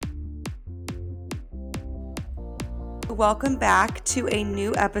Welcome back to a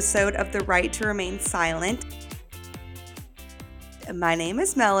new episode of The Right to Remain Silent. My name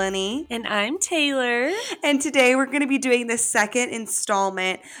is Melanie. And I'm Taylor. And today we're going to be doing the second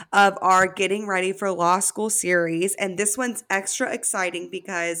installment of our Getting Ready for Law School series. And this one's extra exciting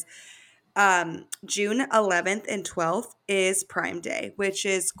because June 11th and 12th is Prime Day, which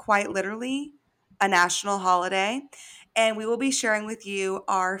is quite literally a national holiday. And we will be sharing with you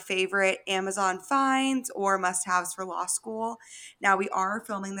our favorite Amazon finds or must-haves for law school. Now, we are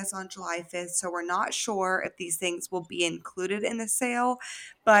filming this on July 5th, so we're not sure if these things will be included in the sale,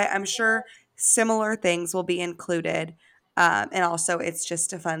 but I'm sure similar things will be included. And also, it's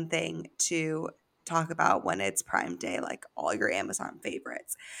just a fun thing to talk about when it's Prime Day, like all your Amazon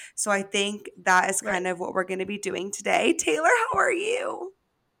favorites. So I think that is kind of what we're going to be doing today. Taylor, how are you?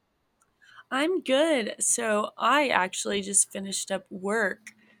 I'm good. So I actually just finished up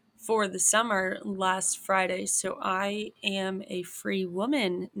work for the summer last Friday. So I am a free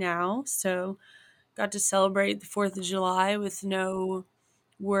woman now. So got to celebrate the 4th of July with no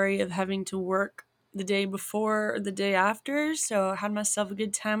worry of having to work the day before or the day after. So I had myself a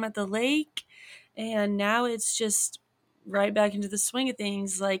good time at the lake. And now it's just right back into the swing of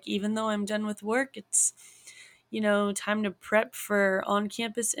things. Like, even though I'm done with work, it's time to prep for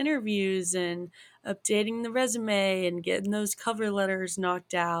on-campus interviews and updating the resume and getting those cover letters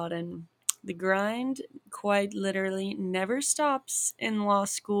knocked out. And the grind quite literally never stops in law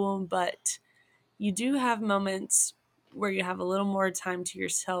school, but you do have moments where you have a little more time to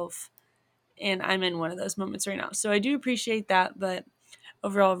yourself. And I'm in one of those moments right now. So I do appreciate that, but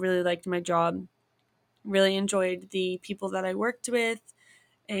overall, really liked my job. Really enjoyed the people that I worked with.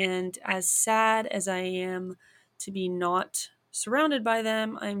 And as sad as I am to be not surrounded by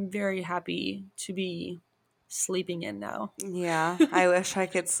them, I'm very happy to be sleeping in now. Yeah, I wish I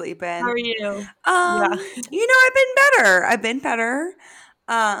could sleep How in. are you? Yeah. I've been better. I've been better.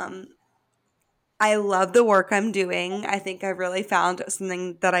 Um, I love the work I'm doing. I think I've really found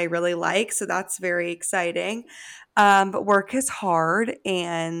something that I really like, so that's very exciting. But work is hard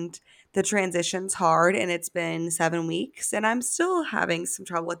and the transition's hard, and it's been 7 weeks, and I'm still having some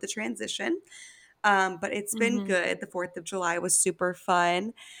trouble with the transition. But it's been Mm-hmm. good. The 4th of July was super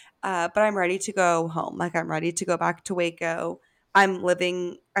fun. But I'm ready to go home. Like, I'm ready to go back to Waco. I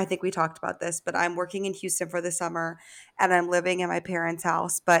think we talked about this, but I'm working in Houston for the summer and I'm living in my parents'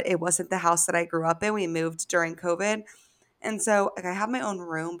 house, but it wasn't the house that I grew up in. We moved during COVID. And so, like, I have my own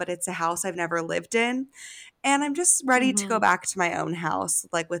room, but it's a house I've never lived in. And I'm just ready to go Mm-hmm. back to my own house,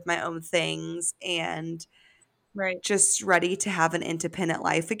 like with my own things and Right. just ready to have an independent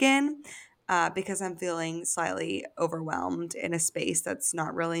life again because I'm feeling slightly overwhelmed in a space that's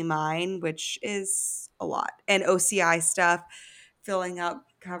not really mine, which is a lot. And OCI stuff, filling out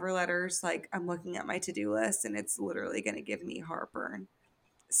cover letters, like I'm looking at my to do list and it's literally going to give me heartburn.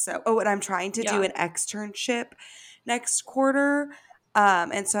 So, and I'm trying to do Yeah. an externship next quarter.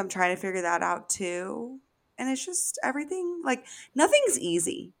 And so I'm trying to figure that out too. And it's just everything, like, nothing's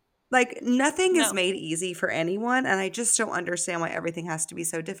easy. Like, nothing is No. made easy for anyone. And I just don't understand why everything has to be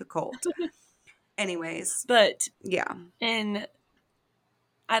so difficult. Anyways, But, yeah. and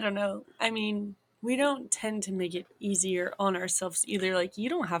I don't know. I mean, we don't tend to make it easier on ourselves either. Like, you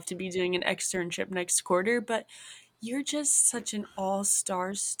don't have to be doing an externship next quarter, but you're just such an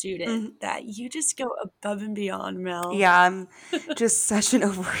all-star student Mhm. that you just go above and beyond, Mel. Yeah, I'm just such an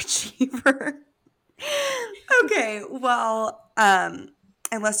overachiever. Okay, well,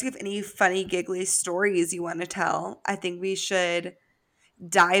 unless you have any funny, giggly stories you want to tell, I think we should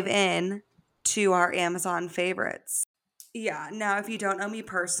dive in to our Amazon favorites. Yeah, now if you don't know me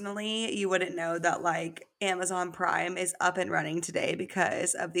personally, you wouldn't know that like Amazon Prime is up and running today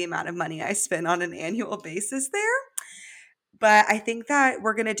because of the amount of money I spend on an annual basis there. But I think that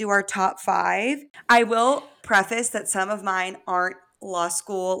we're going to do our top 5. I will preface that some of mine aren't law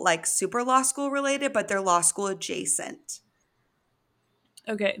school, like super law school related, but they're law school adjacent.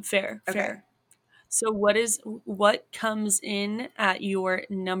 Okay, fair, Okay. fair. So what comes in at your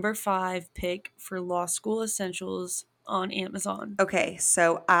number 5 pick for law school essentials on Amazon? Okay,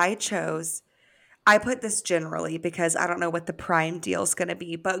 so I put this generally because I don't know what the prime deal is going to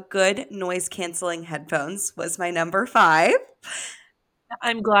be, but good noise canceling headphones was my number 5.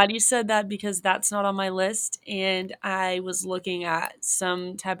 I'm glad you said that because that's not on my list, and I was looking at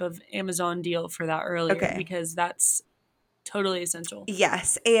some type of Amazon deal for that earlier Okay. because that's totally essential.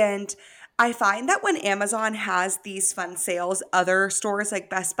 Yes, and I find that when Amazon has these fun sales, other stores like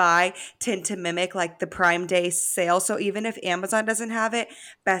Best Buy tend to mimic like the Prime Day sale. So even if Amazon doesn't have it,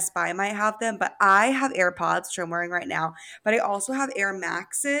 Best Buy might have them. But I have AirPods, which I'm wearing right now, but I also have Air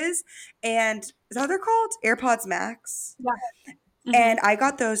Maxes. And is that what they're called? AirPods Max. Yeah. And Mhm. I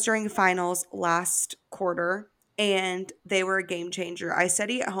got those during finals last quarter, and they were a game changer. I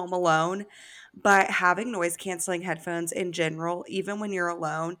study at home alone, but having noise canceling headphones in general, even when you're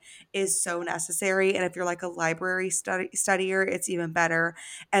alone, is so necessary. And if you're like a library studier, it's even better.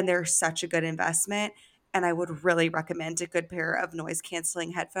 And they're such a good investment. And I would really recommend a good pair of noise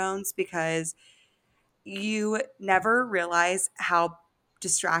canceling headphones because you never realize how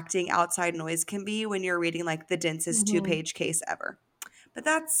distracting outside noise can be when you're reading like the densest Mhm. two-page case ever. But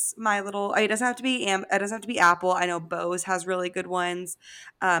that's my little. It doesn't have to be it doesn't have to be Apple. I know Bose has really good ones.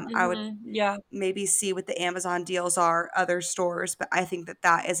 I would Mhm. Yeah. maybe see what the Amazon deals are, other stores, but I think that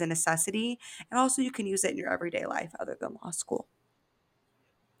that is a necessity, and also you can use it in your everyday life other than law school.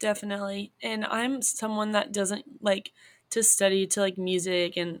 Definitely. And I'm someone that doesn't like to study to like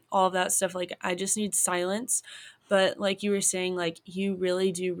music and all of that stuff. Like I just need silence. But like you were saying, like you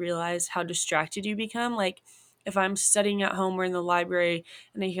really do realize how distracted you become. Like if I'm studying at home or in the library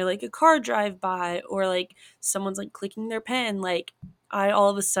and I hear like a car drive by or like someone's like clicking their pen, like I all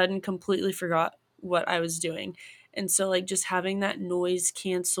of a sudden completely forgot what I was doing. And so like just having that noise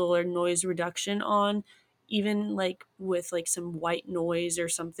cancel or noise reduction on, even like with like some white noise or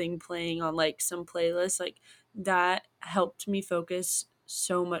something playing on like some playlist, like that helped me focus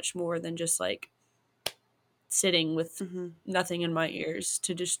so much more than just like sitting with Mhm. nothing in my ears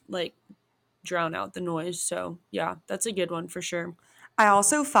to just like drown out the noise. So yeah, that's a good one for sure. I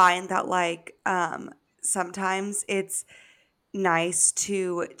also find that like sometimes it's nice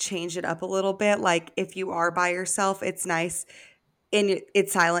to change it up a little bit. Like if you are by yourself, it's nice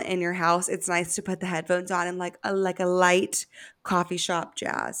it's silent in your house. It's nice to put the headphones on and like a light coffee shop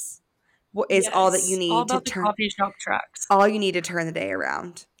jazz. What is all that you Yes, all need to about the turn coffee shop tracks. all you need to turn the day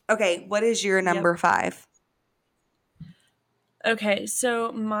around. Okay, what is your Yep. number 5? Okay,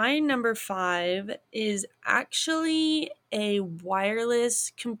 so my number 5 is actually a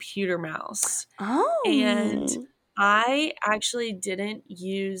wireless computer mouse. And Oh. I actually didn't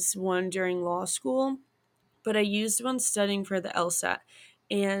use one during law school, but I used one studying for the LSAT.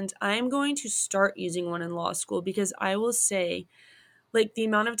 And I'm going to start using one in law school because I will say, like, the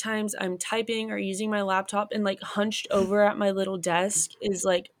amount of times I'm typing or using my laptop and, like, hunched over at my little desk is,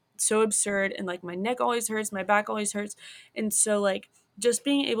 like, so absurd. And, like, my neck always hurts, my back always hurts. And so, like, just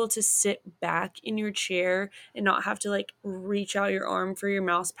being able to sit back in your chair and not have to, like, reach out your arm for your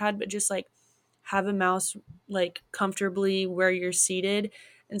mouse pad, but just, like, have a mouse like comfortably where you're seated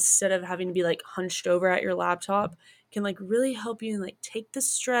instead of having to be like hunched over at your laptop can like really help you and like take the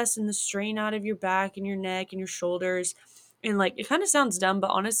stress and the strain out of your back and your neck and your shoulders. And like it kind of sounds dumb,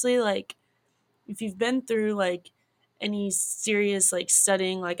 but honestly, like if you've been through like any serious like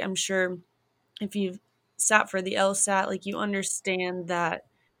studying, like I'm sure if you've sat for the LSAT, like you understand that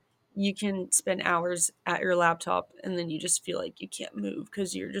you can spend hours at your laptop and then you just feel like you can't move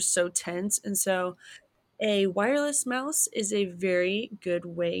because you're just so tense. And so a wireless mouse is a very good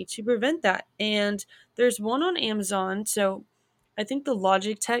way to prevent that. And there's one on Amazon. So I think the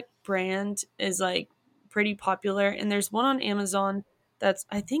Logitech brand is like pretty popular. And there's one on Amazon that's,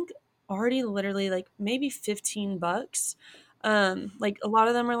 I think, already literally like maybe 15 bucks. Like a lot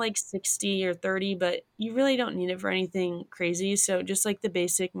of them are like 60 or 30, but you really don't need it for anything crazy. So just like the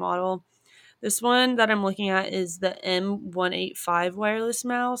basic model, this one that I'm looking at is the M185 wireless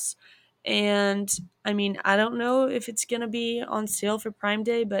mouse. And I mean, I don't know if it's going to be on sale for Prime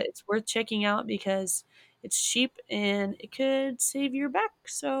Day, but it's worth checking out because it's cheap and it could save your back.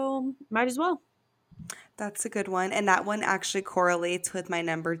 So, might as well. That's a good one. And that one actually correlates with my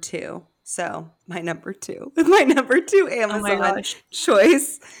number 2. So, my number 2 with my number 2 Oh my Amazon gosh.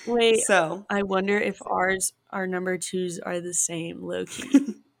 choice. Wait, So, I wonder if our number twos are the same, low key.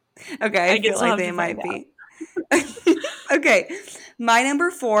 okay, I I feel guess I'll like have they to find might out. be. Okay, my number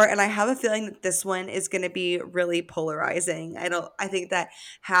 4, and I have a feeling that this one is going to be really polarizing. I think that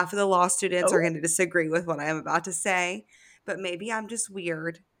half of the law students are Oh, going to disagree with what I'm about to say, but maybe I'm just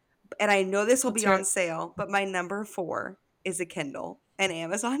weird. And I know this will let's be hear on it. sale, but my number 4 is a Kindle, an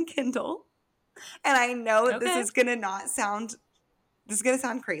Amazon Kindle. And I know that Okay. this is going to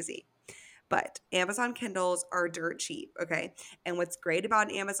sound crazy. But Amazon Kindles are dirt cheap, okay? And what's great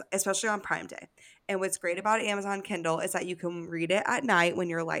about Amazon, especially on Prime Day, and what's great about Amazon Kindle is that you can read it at night when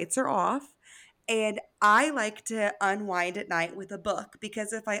your lights are off. And I like to unwind at night with a book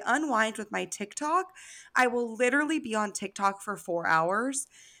because if I unwind with my TikTok, I will literally be on TikTok for 4 hours.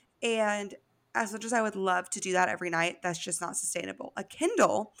 And as much as I would love to do that every night, that's just not sustainable. A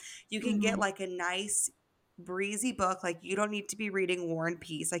Kindle, you can get Mhm. like a nice breezy book. Like you don't need to be reading War and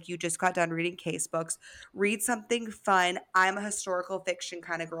Peace. Like you just got done reading case books. Read something fun. I'm a historical fiction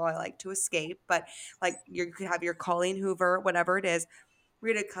kind of girl. I like to escape, but like you could have your Colleen Hoover, whatever it is.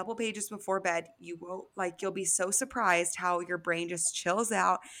 Read a couple pages before bed. You will like you'll be so surprised how your brain just chills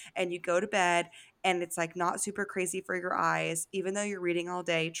out and you go to bed and it's like not super crazy for your eyes even though you're reading all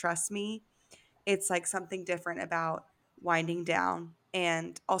day. Trust me, it's like something different about winding down.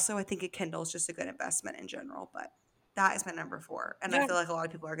 And also I think a Kindle is just a good investment in general, but that is my number 4 and I Yeah, feel like a lot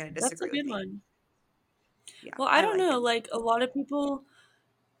of people are going to that's a disagree with good me. one. Yeah, Well, I I don't like know, it. like, a lot of people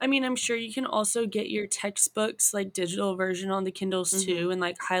I mean, I'm sure you can also get your textbooks, like, digital version on the Kindles too Mhm. and,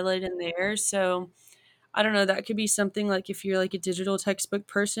 like, highlight in there, so I don't know, that could be something, like, if you're, like, a digital textbook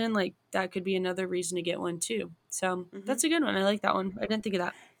person, like, that could be another reason to get one too. So, Mhm. that's a good one, I like that one. I didn't think of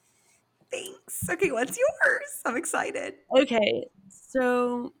that. Thanks. Okay, what's yours? I'm excited. Okay,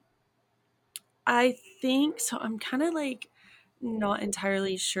 so I think so I'm kinda, like, not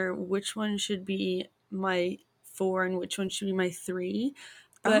entirely sure which one should be my 4 and which one should be my 3,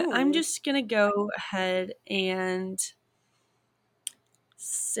 but I'm Oh. just gonna go ahead and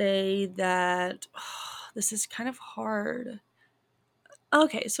say that this is kind of hard.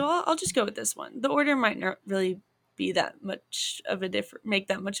 Okay, so I'll just go with this one. The order might not really be that much of a different make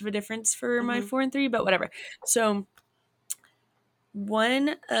that much of a difference for my Mhm. 4 and 3, but whatever. So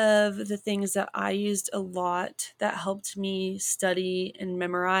one of the things that I used a lot that helped me study and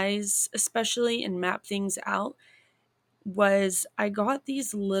memorize, especially and map things out, was I got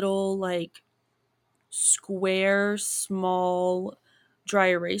these little like square, small dry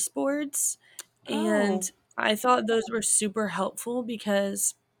erase boards. And Oh. I thought those were super helpful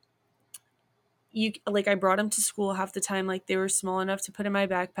because I brought them to school half the time, like they were small enough to put in my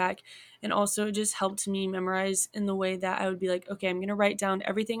backpack, and also it just helped me memorize in the way that I would be like, okay, I'm going to write down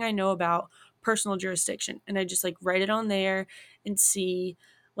everything I know about personal jurisdiction, and I just like write it on there and see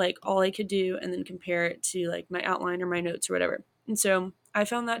like all I could do and then compare it to like my outline or my notes or whatever. And so I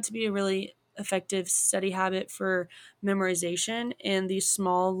found that to be a really effective study habit for memorization, and these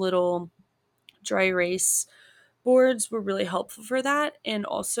small little dry erase boards were really helpful for that. And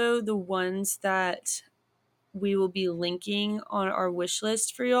also the ones that we will be linking on our wish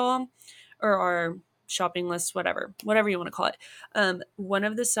list for y'all, or our shopping list, whatever you want to call it. One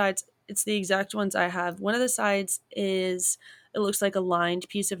of the sides, it's the exact ones I have. One of the sides is it looks like a lined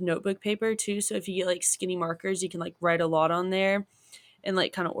piece of notebook paper too. So if you get like skinny markers, you can like write a lot on there and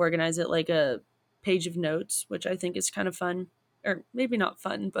like kind of organize it like a page of notes, which I think is kind of fun, or maybe not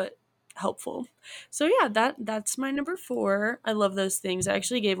fun, but helpful. So yeah, that's my number 4. I love those things. I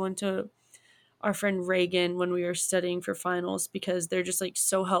actually gave one to our friend Reagan when we were studying for finals because they're just like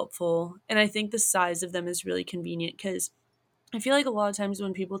so helpful. And I think the size of them is really convenient because I feel like a lot of times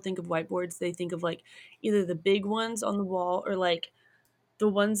when people think of whiteboards, they think of like either the big ones on the wall or like the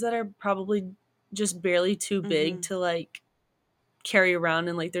ones that are probably just barely too big Mhm. to like carry around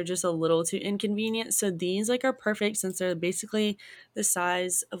and like they're just a little too inconvenient. So these like are perfect since they're basically the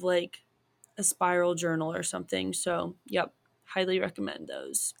size of like a spiral journal or something. So, yep, highly recommend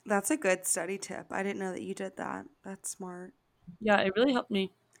those. That's a good study tip. I didn't know that you did that. That's smart. Yeah, it really helped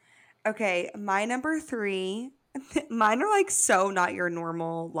me. Okay, my number 3, mine are like so not your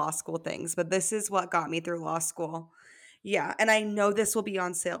normal law school things, but this is what got me through law school. Yeah, and I know this will be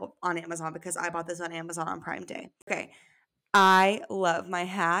on sale on Amazon because I bought this on Amazon on Prime Day. Okay, I love my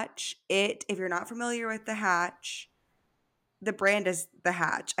Hatch. If you're not familiar with the Hatch, the brand is the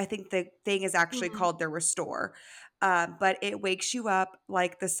Hatch. I think the thing is actually Mhm. called the Restore. But it wakes you up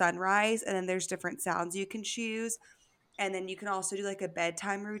like the sunrise, and then there's different sounds you can choose. And then you can also do like a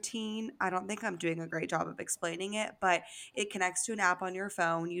bedtime routine. I don't think I'm doing a great job of explaining it, but it connects to an app on your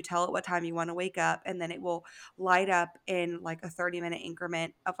phone. You tell it what time you want to wake up, and then it will light up in like a 30-minute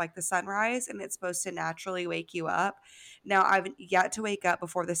increment of like the sunrise, and it's supposed to naturally wake you up. Now, I've yet to wake up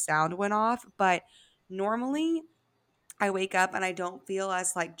before the sound went off, but normally I wake up and I don't feel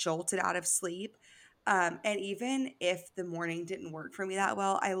as like jolted out of sleep. And even if the morning didn't work for me that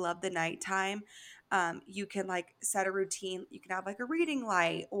well, I love the nighttime. You can like set a routine. You can have like a reading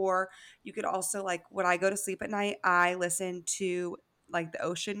light, or you could also like when I go to sleep at night, I listen to like the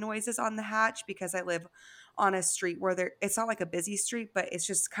ocean noises on the Hatch because I live on a street where it's not like a busy street, but it's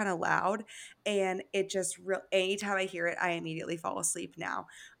just kind of loud. And it just real anytime I hear it, I immediately fall asleep now,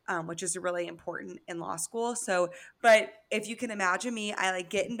 which is really important in law school. So but if you can imagine me, I like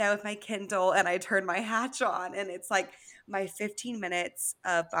get in bed with my Kindle and I turn my Hatch on, and it's like my 15 minutes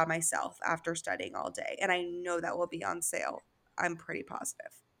of by myself after studying all day. And I know that will be on sale. I'm pretty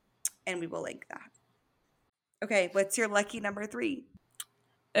positive. and we will link that. Okay, what's your lucky number 3?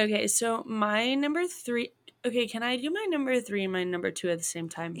 Okay, so my number 3. Okay, can I do my number 3 and my number 2 at the same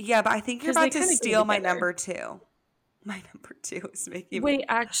time? Yeah, but I think you're Because they about to kind of go steal my together. number 2. My number 2 is making me. Wait,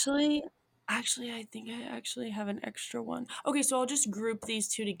 actually, I think I actually have an extra one. Okay, so I'll just group these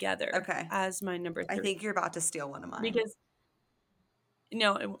two together Okay. as my number I 3 think you're about to steal one of mine. because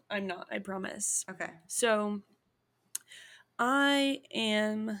no, I'm not. I promise. Okay. So I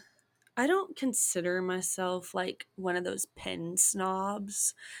am. I don't consider myself like one of those pen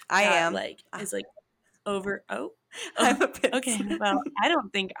snobs I that am. like is like over. Oh, I'm oh, a pins. okay. Well, I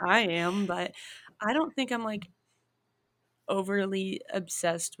don't think I am, but I don't think I'm like overly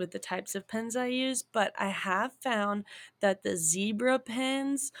obsessed with the types of pens I use, but I have found that the zebra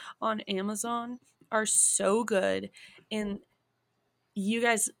pens on Amazon are so good. And you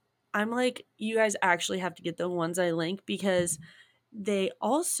guys, I'm like, you guys actually have to get the ones I link because they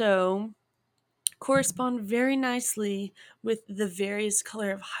also correspond very nicely with the various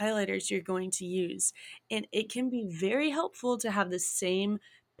color of highlighters you're going to use. And it can be very helpful to have the same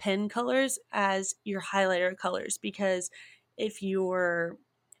pen colors as your highlighter colors because if you're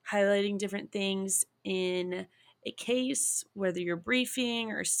highlighting different things in a case, whether you're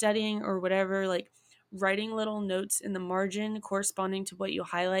briefing or studying or whatever, like writing little notes in the margin corresponding to what you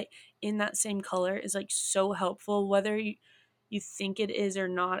highlight in that same color is like so helpful, whether you think it is or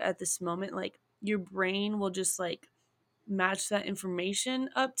not at this moment. Like your brain will just like match that information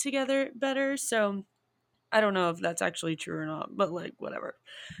up together better. So I don't know if that's actually true or not, but like whatever.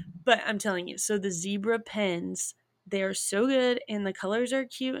 But I'm telling you, so the zebra pens, they are so good and the colors are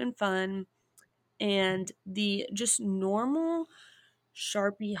cute and fun. And the just normal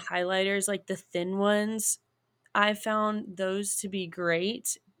Sharpie highlighters, like the thin ones, I found those to be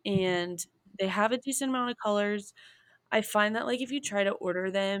great. And they have a decent amount of colors. I find that like if you try to order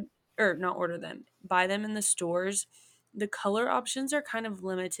them or not order them, buy them in the stores, the color options are kind of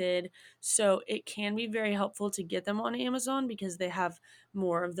limited. So it can be very helpful to get them on Amazon because they have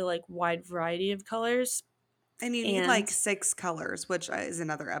more of the like wide variety of colors. And you need like And 6 colors, which is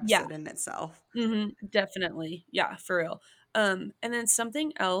another yeah, episode in itself. definitely. Yeah, for real. And then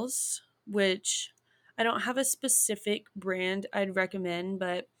something else, which I don't have a specific brand I'd recommend,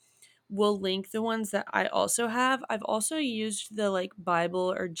 but will link the ones that I also have. I've also used the like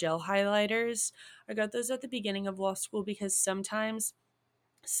Bible or gel highlighters. I got those at the beginning of law school because sometimes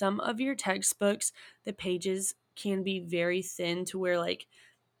some of your textbooks, the pages can be very thin to where like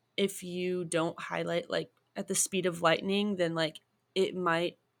if you don't highlight like at the speed of lightning, then like it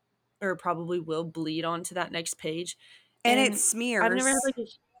might or probably will bleed onto that next page. And it And I've never had smears. like a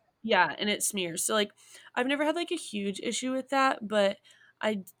yeah, and it smears. So like I've never had like a huge issue with that, but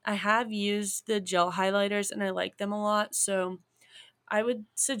I have used the gel highlighters and I like them a lot. So I would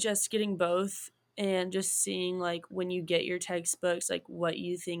suggest getting both and just seeing like when you get your textbooks like what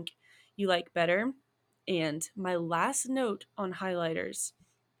you think you like better. And my last note on highlighters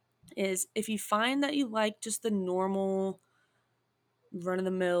is if you find that you like just the normal run of the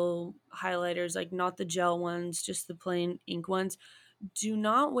mill highlighters, like not the gel ones, just the plain ink ones, do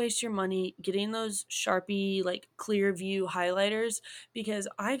not waste your money getting those Sharpie like clear view highlighters because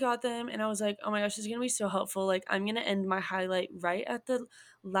I got them and I was like, oh my gosh, this is gonna be so helpful. Like, I'm gonna end my highlight right at the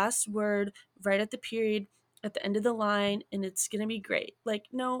last word, right at the period, at the end of the line, and it's gonna be great. Like,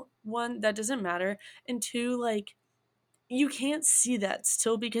 no, one, that doesn't matter. And two, like, you can't see that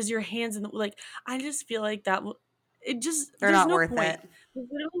still because your hands in the like I just feel like that it just They're there's not no worth point. it. There's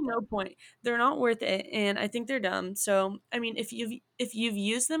literally no point. They're not worth it and I think they're dumb. So, I mean, if you've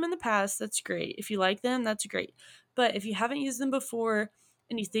used them in the past, that's great. If you like them, that's great. But if you haven't used them before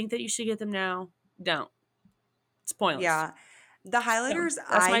and you think that you should get them now, don't. It's pointless. Yeah. The So, highlighters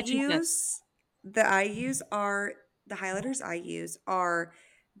that's I my 2 cents. use, the highlighters I use are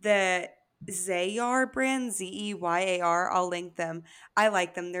the Zayar brand, Zeyar. I'll link them. I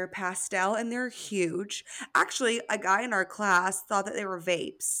like them. They're pastel and they're huge. Actually, a guy in our class thought that they were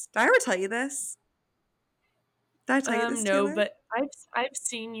vapes. Did I ever tell you this? Did I tell you this, No, Taylor? but I've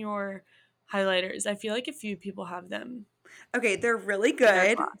seen your highlighters. I feel like a few people have them Okay, they're really in our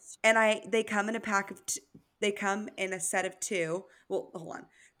good, class. and they come in a pack of they come in a set of 2. Well, hold on.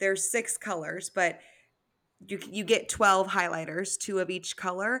 There's 6 colors, but you get 12 highlighters, 2 of each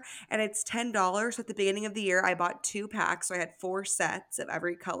color, and it's $10. At the beginning of the year, I bought 2 packs, so I had 4 sets of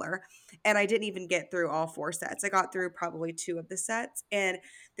every color, and I didn't even get through all 4 sets. I got through probably 2 of the sets, and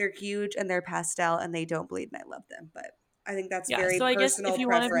they're huge and they're pastel and they don't bleed, and I love them. But I think that's Yeah, very so I guess personal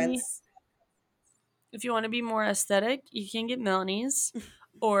preference. if you want to be more aesthetic, you can get Melanie's.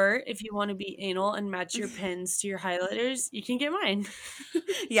 Or if you want to be anal and match your pens to your highlighters, you can get mine.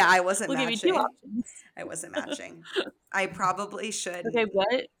 Yeah, I wasn't We'll give you two matching. options. I wasn't matching. I probably Okay,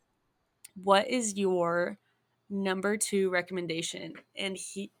 should. what is your number two recommendation? And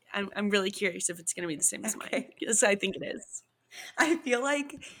I'm really curious if it's going to be the same as mine Okay. because I think it is. I feel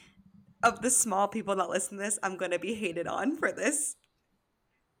like of the small people that listen to this, I'm going to be hated on for this.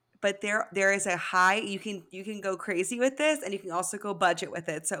 But there is a high, you can go crazy with this and you can also go budget with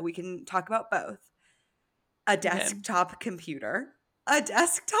it. So we can talk about both. A Okay. desktop computer. A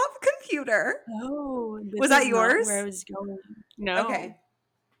desktop computer. Oh, Was this that is not where I yours? was going. No. Okay.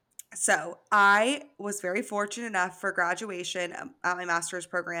 So I was very fortunate enough for graduation at my master's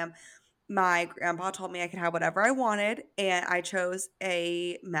program. My grandpa told me I could have whatever I wanted, and I chose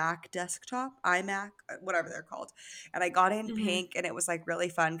a Mac desktop, iMac, whatever they're called. And I got in Hmm. pink, and it was like really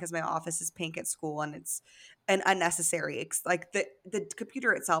fun because my office is pink at school, and it's an unnecessary, like the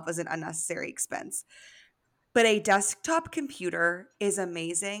computer itself is an unnecessary expense. But a desktop computer is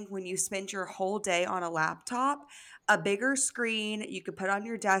amazing when you spend your whole day on a laptop. A bigger screen you could put on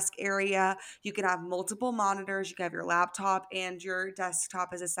your desk area. You can have multiple monitors. You can have your laptop and your desktop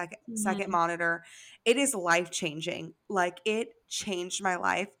as a second Hmm. monitor. It is life changing. Like it changed my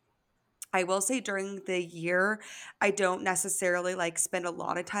life. I will say during the year, I don't necessarily like spend a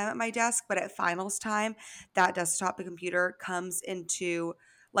lot of time at my desk, but at finals time, that desktop computer comes into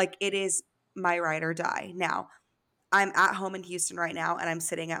like it is my ride or die. Now, I'm at home in Houston right now and I'm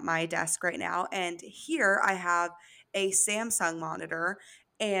sitting at my desk right now. And here I have a Samsung monitor.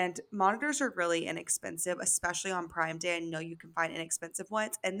 And monitors are really inexpensive, especially on Prime Day. I know you can find inexpensive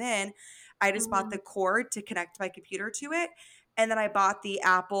ones. And then I just bought the Hmm. cord to connect my computer to it. And then I bought the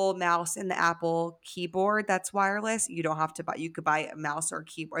Apple mouse and the Apple keyboard that's wireless. You don't have to buy, you could buy a mouse or a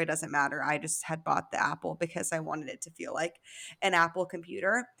keyboard. It doesn't matter. I just had bought the Apple because I wanted it to feel like an Apple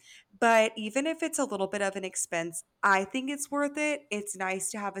computer. But even if it's a little bit of an expense, I think it's worth it. It's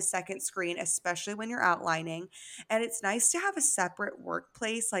nice to have a second screen, especially when you're outlining. And it's nice to have a separate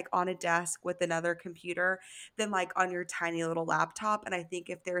workplace, like on a desk with another computer, than like on your tiny little laptop. And I think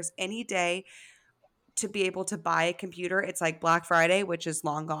if there's any day to be able to buy a computer, it's like Black Friday, which is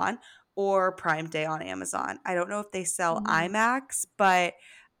long gone, or Prime Day on Amazon. I don't know if they sell Hmm. iMacs, but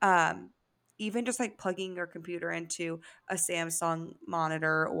um, even just like plugging your computer into a Samsung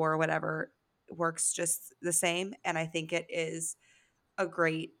monitor or whatever works just the same. And I think it is a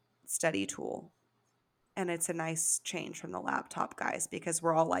great study tool. And it's a nice change from the laptop, guys, because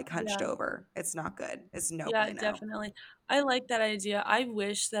we're all like hunched Yeah. over. It's not good. It's no Yeah, bueno. definitely. I like that idea. I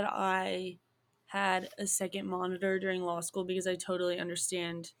wish that I had a second monitor during law school because I totally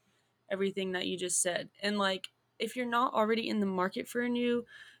understand everything that you just said. And like, if you're not already in the market for a new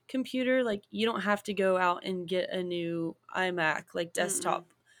computer, like, you don't have to go out and get a new iMac, like Mm-mm.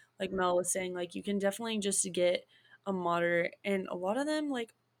 desktop. Like Mel was saying, like, you can definitely just get a monitor. And a lot of them,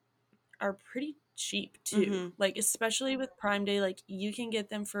 like, are pretty cheap too. Mm-hmm. Like, especially with Prime Day, like, you can get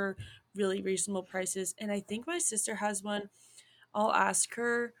them for really reasonable prices. And I think my sister has one. I'll ask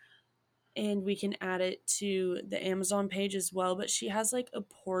her and we can add it to the Amazon page as well. But she has like a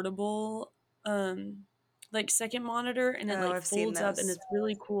portable, like second monitor, and it Oh, like I've seen folds up, and those. it's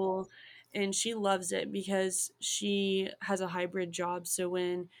really cool. And she loves it because she has a hybrid job. So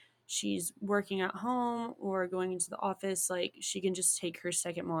when she's working at home or going into the office, like, she can just take her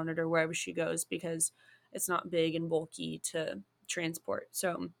second monitor wherever she goes because it's not big and bulky to transport.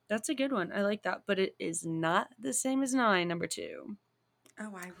 So that's a good one. I like that. But it is not the same as nine, number two.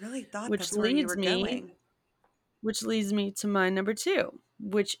 Oh, I really thought Which that's where you leads were me going. which leads me to my number two,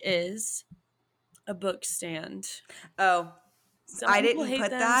 which is a book stand. Oh, Some I people didn't hate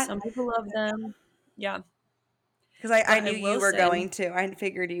put them, that some people love them. Yeah, because I but I knew you will were say, going to. I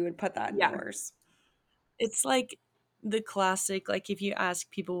figured you would put that in yeah, yours. it's like the classic. Like, if you ask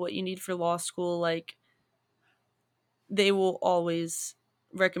people what you need for law school, like, they will always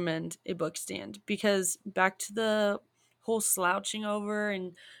recommend a book stand because back to the whole slouching over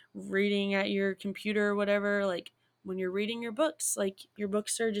and reading at your computer or whatever, like, when you're reading your books, like, your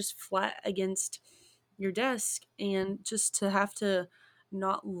books are just flat against your desk, and just to have to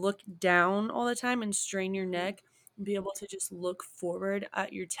not look down all the time and strain your Mhm. neck and be able to just look forward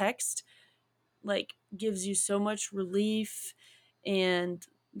at your text, like, gives you so much relief, and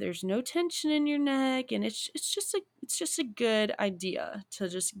there's no tension in your neck, and it's just a good idea to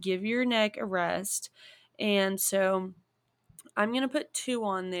just give your neck a rest. And so I'm going to put two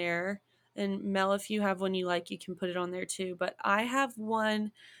on there, and Mel, if you have one you like, you can put it on there too, but I have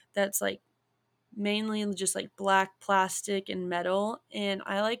one that's like mainly just like black plastic and metal. And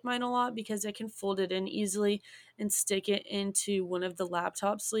I like mine a lot because I can fold it in easily and stick it into one of the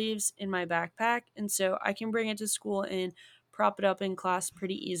laptop sleeves in my backpack. And so I can bring it to school and prop it up in class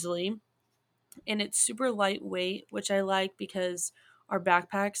pretty easily. And it's super lightweight, which I like because our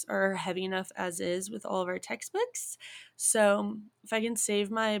backpacks are heavy enough as is with all of our textbooks. So if I can save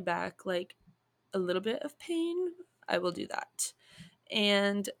my back like a little bit of pain, I will do that.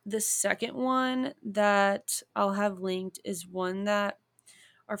 And the second one that I'll have linked is one that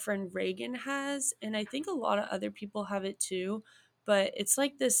our friend Reagan has. And I think a lot of other people have it too. But it's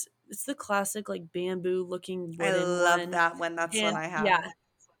like this, it's the classic, like bamboo looking I wooden love one. that one. That's what And I yeah, have.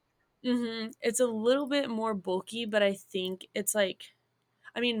 it's a little bit more bulky, but I think it's like,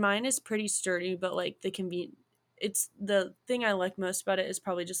 I mean, mine is pretty sturdy, but like it's the thing I like most about it is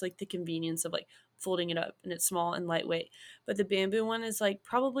probably just like the convenience of like folding it up and it's small and lightweight. But the bamboo one is like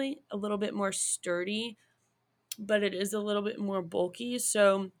probably a little bit more sturdy, but it is a little bit more bulky.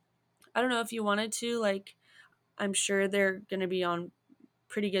 So I don't know if you wanted to, like, I'm sure they're going to be on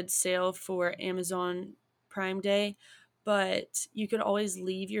pretty good sale for Amazon Prime Day, but you could always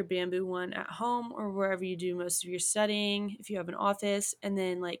leave your bamboo one at home or wherever you do most of your studying if you have an office, and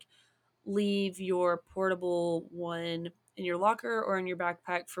then like leave your portable one in your locker or in your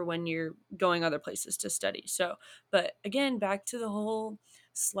backpack for when you're going other places to study. So, but again, back to the whole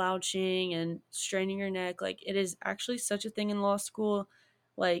slouching and straining your neck, like it is actually such a thing in law school.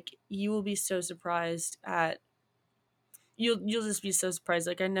 Like you will be so surprised at you'll just be so surprised.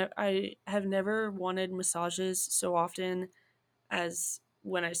 Like I have never wanted massages so often as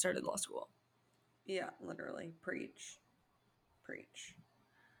when I started law school. Yeah, literally. Preach. Preach.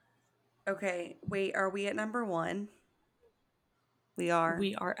 Okay, wait, are we at number one? We are.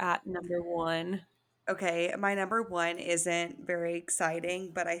 We are at number one. Okay, my number one isn't very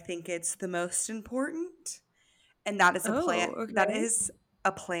exciting, but I think it's the most important. And that is a Oh, plan. That okay. is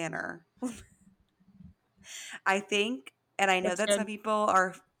a planner. I think, and I know That's that some good. people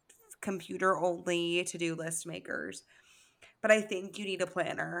are computer only to do list makers, but I think you need a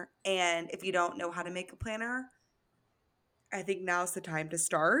planner. And if you don't know how to make a planner, I think now's the time to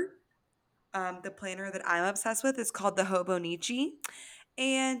start. The planner that I'm obsessed with is called the Hobonichi.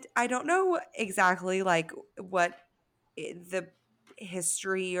 And I don't know exactly like what the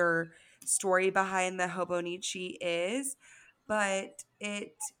history or story behind the Hobonichi is, but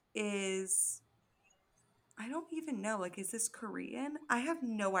it is, I don't even know. Like, is this Korean? I have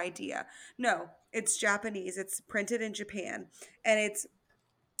no idea. No, it's Japanese. It's printed in Japan. And it's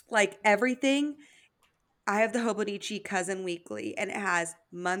like everything. I have the Hobonichi Cousin Weekly, and it has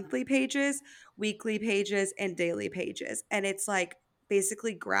monthly pages, weekly pages, and daily pages. And it's like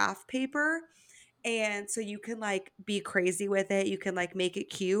basically graph paper. And so you can like be crazy with it. You can like make it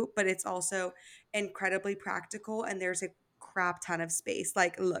cute, but it's also incredibly practical. And there's a crap ton of space.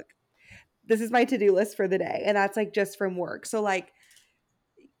 Like, look, this is my to do list for the day. And that's like just from work. So, like,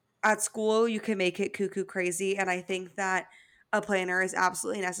 at school you can make it cuckoo crazy, and I think that a planner is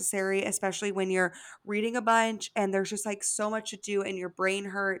absolutely necessary, especially when you're reading a bunch and there's just like so much to do and your brain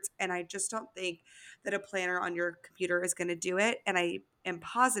hurts. And I just don't think that a planner on your computer is going to do it. And I am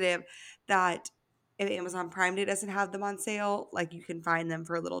positive that if Amazon Prime Day doesn't have them on sale, like you can find them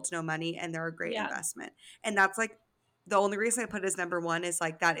for little to no money and they're a great Yeah. investment. And that's like the only reason I put it as number one is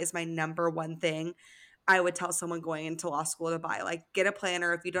like that is my number one thing I would tell someone going into law school to buy. Like, get a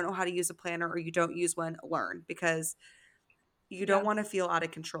planner. If you don't know how to use a planner or you don't use one, learn, because you don't Yeah. want to feel out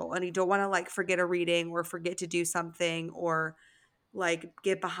of control and you don't want to like forget a reading or forget to do something or like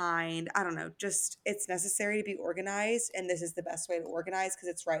get behind. I don't know. Just it's necessary to be organized. And this is the best way to organize because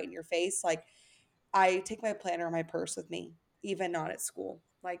it's right in your face. Like, I take my planner in my purse with me, even not at school,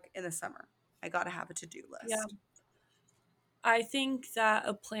 like in the summer. I got to have a to do Yeah. list. I think that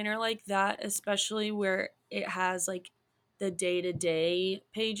a planner like that, especially where it has like the day to day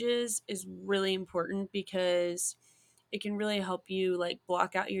pages, is really important because it can really help you like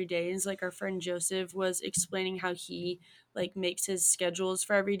block out your days. Like our friend Joseph was explaining how he like makes his schedules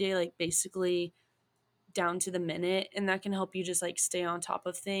for every day, like basically down to the minute. And that can help you just like stay on top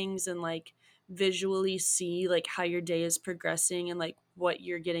of things and like visually see like how your day is progressing and like what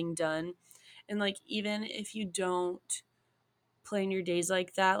you're getting done. And like even if you don't plan your days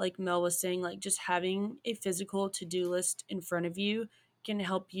like that, like Mel was saying, like just having a physical to do list in front of you can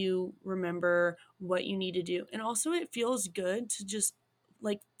help you remember what you need to do. And also, it feels good to just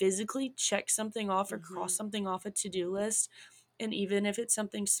like physically check something off or Hmm. cross something off a to do list. And even if it's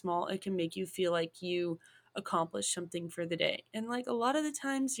something small, it can make you feel like you accomplish something for the day. And like a lot of the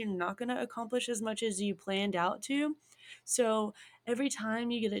times, you're not going to accomplish as much as you planned out to. So every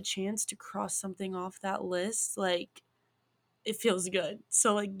time you get a chance to cross something off that list, like it feels good.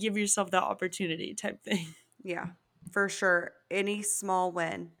 So like give yourself that opportunity type thing. Yeah, for sure. Any small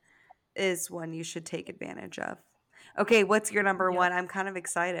win is one you should take advantage of. Okay, what's your number Yep. one? I'm kind of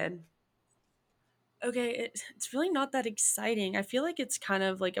excited. Okay, it's really not that exciting. I feel like it's kind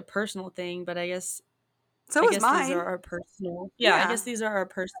of like a personal thing, but I So is guess these are mine. our personal. Yeah, I Yeah. guess these are our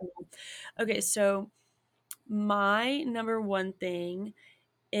personal. Okay, so my number one thing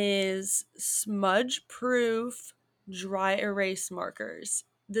is smudge proof dry erase markers.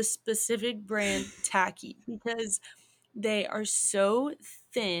 The specific brand Tacky, because they are so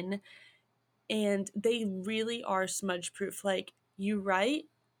thin and they really are smudge proof. Like you write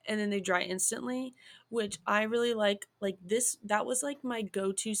and then they dry instantly, which I really like. Like this, that was like my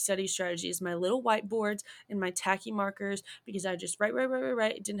go-to study strategy is my little whiteboards and my tacky markers because I just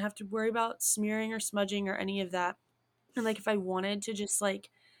write. Didn't have to worry about smearing or smudging or any of that. And like if I wanted to just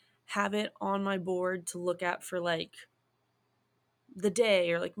like have it on my board to look at for like the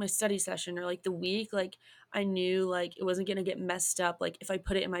day or like my study session or like the week, like I knew like it wasn't going to get messed up like if I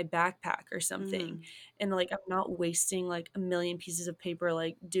put it in my backpack or something. Hmm. And like I'm not wasting like a million pieces of paper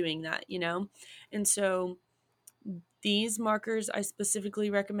like doing that, you know. And so these markers I specifically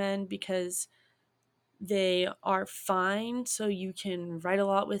recommend because they are fine, so you can write a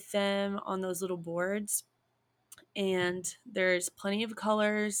lot with them on those little boards, and there's plenty of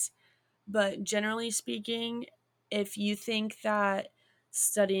colors. But generally speaking, if you think that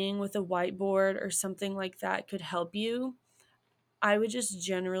studying with a whiteboard or something like that could help you, I would just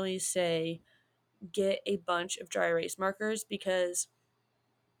generally say get a bunch of dry erase markers because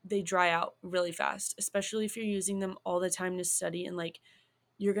they dry out really fast, especially if you're using them all the time to study and like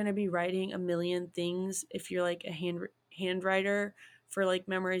you're going to be writing a million things if you're like a hand writer for like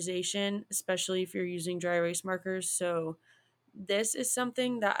memorization, especially if you're using dry erase markers. So this is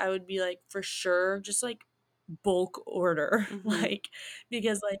something that I would be like for sure just like bulk order Hmm. like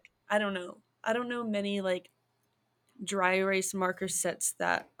because like I don't know many like dry erase marker sets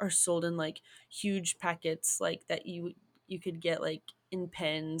that are sold in like huge packets like that you could get like in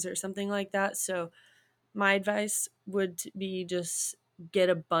pens or something like that. So my advice would be just get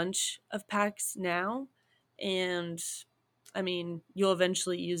a bunch of packs now, and I mean, you'll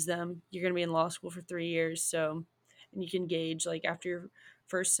eventually use them. You're going to be in law school for 3 years, so and you can gauge like after your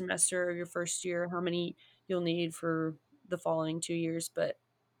first semester or your first year how many you'll need for the following 2 years, but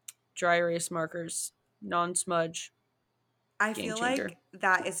dry erase markers, non-smudge, I game feel changer. like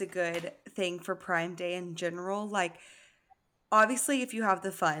that is a good thing for Prime Day in general. Like, obviously, if you have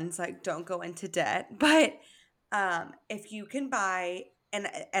the funds, like, don't go into debt. But if you can buy, and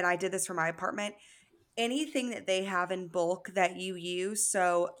I did this for my apartment, anything that they have in bulk that you use.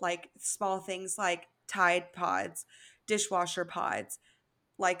 So, like small things like Tide Pods, dishwasher pods,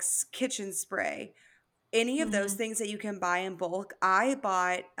 like kitchen spray, any of those Mhm. things that you can buy in bulk. I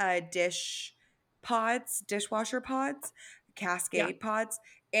bought dishwasher pods, Yeah. Cascade pods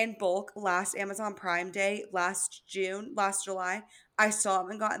in bulk last Amazon Prime Day, last July. I still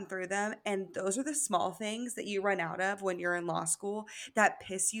haven't gotten through them. And those are the small things that you run out of when you're in law school that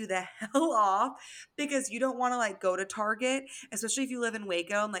piss you the hell off because you don't want to like go to Target, especially if you live in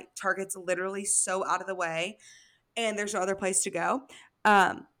Waco and like Target's literally so out of the way and there's no other place to go.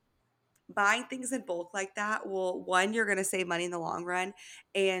 Um, Buying things in bulk like that will, one, you're going to save money in the long run,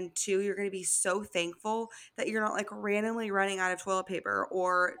 and two, you're going to be so thankful that you're not like randomly running out of toilet paper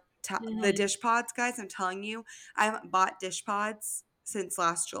or the Mhm. dish pods. Guys, I'm telling you, I haven't bought dish pods since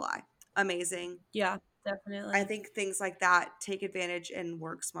last July. Amazing. Yeah, I definitely. think things like that take advantage and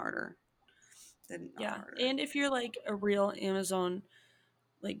work smarter than not Yeah. harder. And if you're like a real Amazon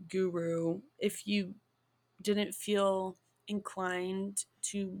like guru, if you didn't feel inclined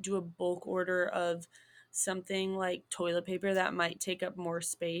to do a bulk order of something like toilet paper that might take up more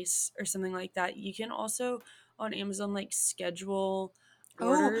space or something like that, you can also on Amazon like schedule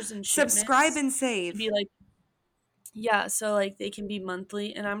Oh, orders and subscribe shipments and to be save. like yeah, so like they can be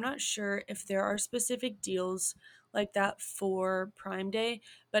monthly, and I'm not sure if there are specific deals like that for Prime Day,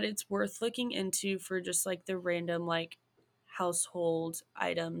 but it's worth looking into for just like the random like household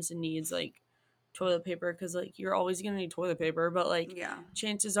items and needs like toilet paper because like you're always gonna need toilet paper, but like Yeah.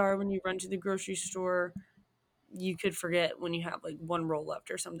 chances are when you run to the grocery store, you could forget when you have like one roll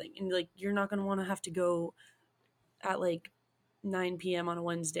left or something, and like you're not gonna want to have to go at like 9 p.m. on a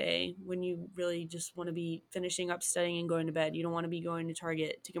Wednesday when you really just want to be finishing up studying and going to bed. You don't want to be going to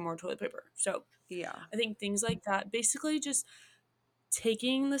Target to get more toilet paper. So Yeah. I think things like that, basically just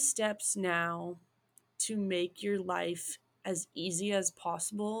taking the steps now to make your life as easy as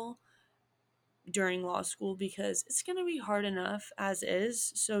possible during law school because it's going to be hard enough as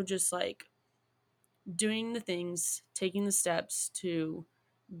is. So just like doing the things, taking the steps to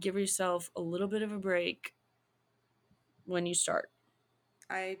give yourself a little bit of a break when you start.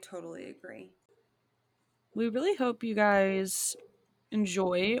 I totally agree. We really hope you guys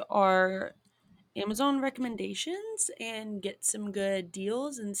enjoy our Amazon recommendations and get some good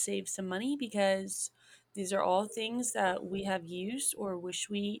deals and save some money because these are all things that we have used or wish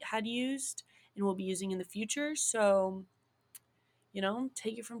we had used and will be using in the future. So,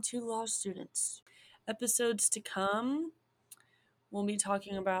 take it from two law students. Episodes to come, we'll be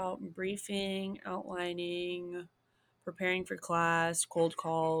talking about briefing, outlining, preparing for class, cold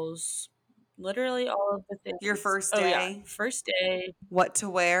calls, literally all of the Your things. first Oh, yeah, day, first day. what to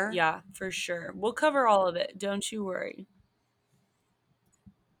wear. Yeah, for sure. We'll cover all of it. Don't you worry.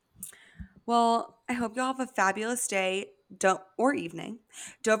 Well, I hope y'all have a fabulous day or evening.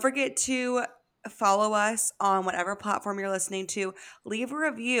 Don't forget to follow us on whatever platform you're listening to. Leave a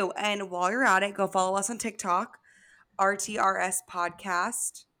review, and while you're at it, go follow us on TikTok, RTRS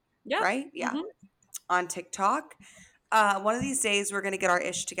Podcast. Yeah. Right? Yeah, Hmm. on TikTok. One of these days, we're gonna get our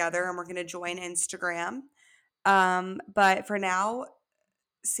ish together, and we're gonna join Instagram. But for now,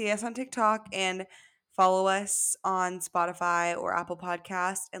 see us on TikTok and follow us on Spotify or Apple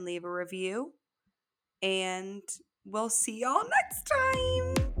Podcast and leave a review. And we'll see y'all next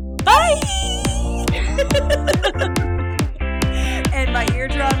time. Bye. And my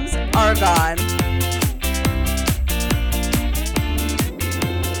eardrum